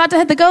 I'm about to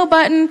hit the go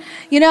button.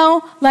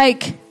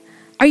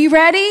 Are you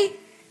ready?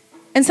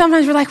 And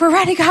sometimes we're like, we're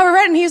ready, God, we're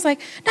ready. And he's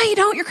like, no, you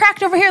don't. You're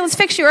cracked over here. Let's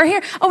fix you. Or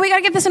here, we got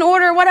to get this in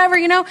order or whatever,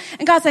 And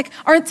God's like,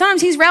 or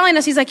sometimes he's rallying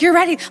us. He's like, you're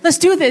ready. Let's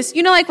do this.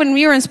 Like when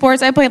we were in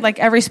sports, I played like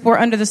every sport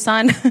under the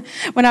sun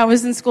when I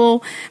was in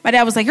school. My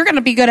dad was like, you're going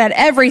to be good at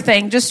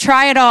everything. Just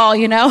try it all,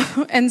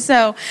 And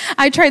so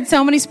I tried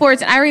so many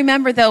sports. And I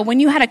remember though, when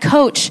you had a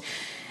coach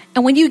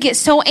and when you get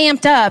so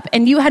amped up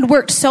and you had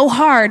worked so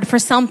hard for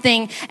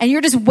something and you're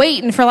just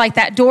waiting for like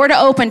that door to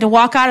open to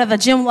walk out of the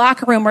gym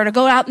locker room or to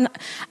go out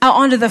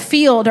onto the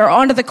field or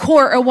onto the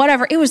court or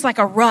whatever, it was like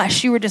a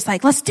rush. You were just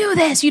like, let's do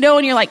this,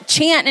 and you're like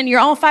chanting and you're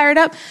all fired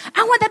up.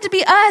 I want that to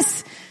be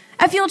us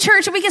at Field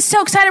Church, and we get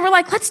so excited. We're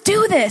like, let's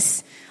do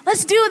this.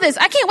 Let's do this.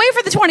 I can't wait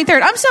for the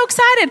 23rd. I'm so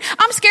excited.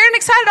 I'm scared and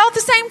excited all at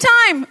the same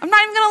time. I'm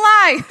not even going to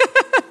lie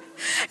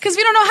because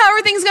we don't know how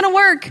everything's going to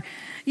work.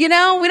 We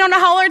don't know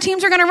how all our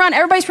teams are going to run.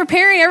 Everybody's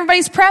preparing.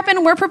 Everybody's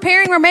prepping. We're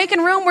preparing. We're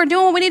making room. We're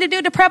doing what we need to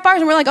do to prep ours.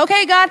 And we're like,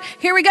 okay, God,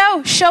 here we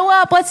go. Show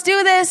up. Let's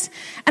do this.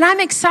 And I'm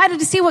excited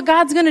to see what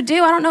God's going to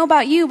do. I don't know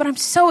about you, but I'm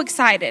so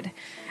excited.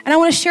 And I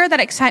want to share that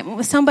excitement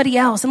with somebody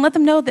else and let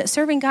them know that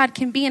serving God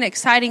can be an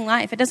exciting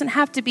life. It doesn't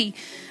have to be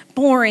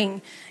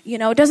boring.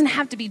 It doesn't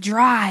have to be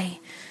dry.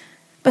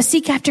 But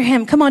seek after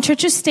him. Come on, church,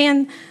 just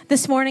stand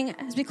this morning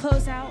as we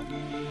close out.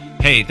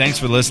 Hey, thanks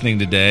for listening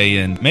today,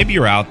 and maybe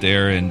you're out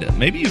there and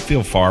maybe you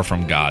feel far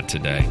from God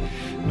today.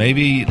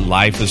 Maybe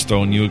life has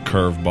thrown you a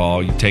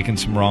curveball, you've taken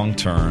some wrong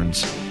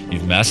turns,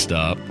 you've messed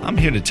up. I'm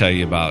here to tell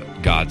you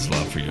about God's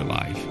love for your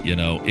life.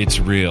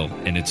 It's real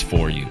and it's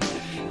for you.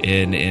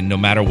 And no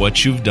matter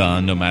what you've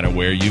done, no matter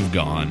where you've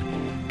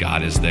gone,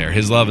 God is there.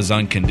 His love is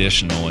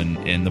unconditional,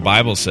 and the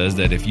Bible says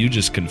that if you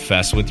just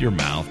confess with your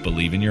mouth,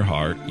 believe in your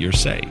heart, you're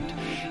saved.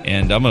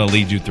 And I'm going to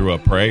lead you through a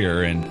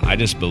prayer, and I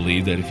just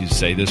believe that if you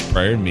say this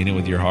prayer and mean it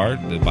with your heart,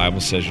 the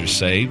Bible says you're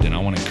saved, and I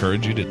want to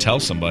encourage you to tell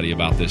somebody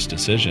about this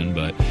decision.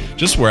 But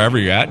just wherever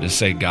you're at, just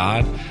say,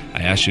 God,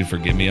 I ask you to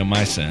forgive me of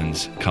my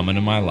sins, come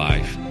into my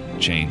life,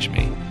 change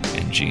me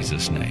in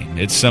Jesus' name.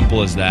 It's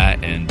simple as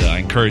that, and I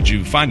encourage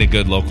you, find a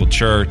good local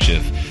church.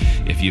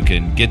 If you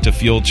can get to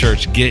Field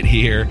Church, get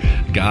here.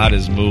 God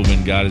is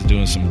moving. God is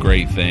doing some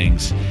great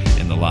things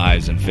in the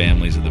lives and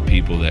families of the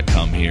people that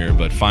come here.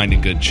 But find a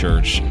good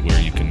church where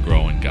you can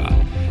grow in God.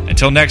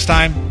 Until next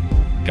time,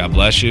 God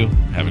bless you.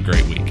 Have a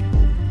great week.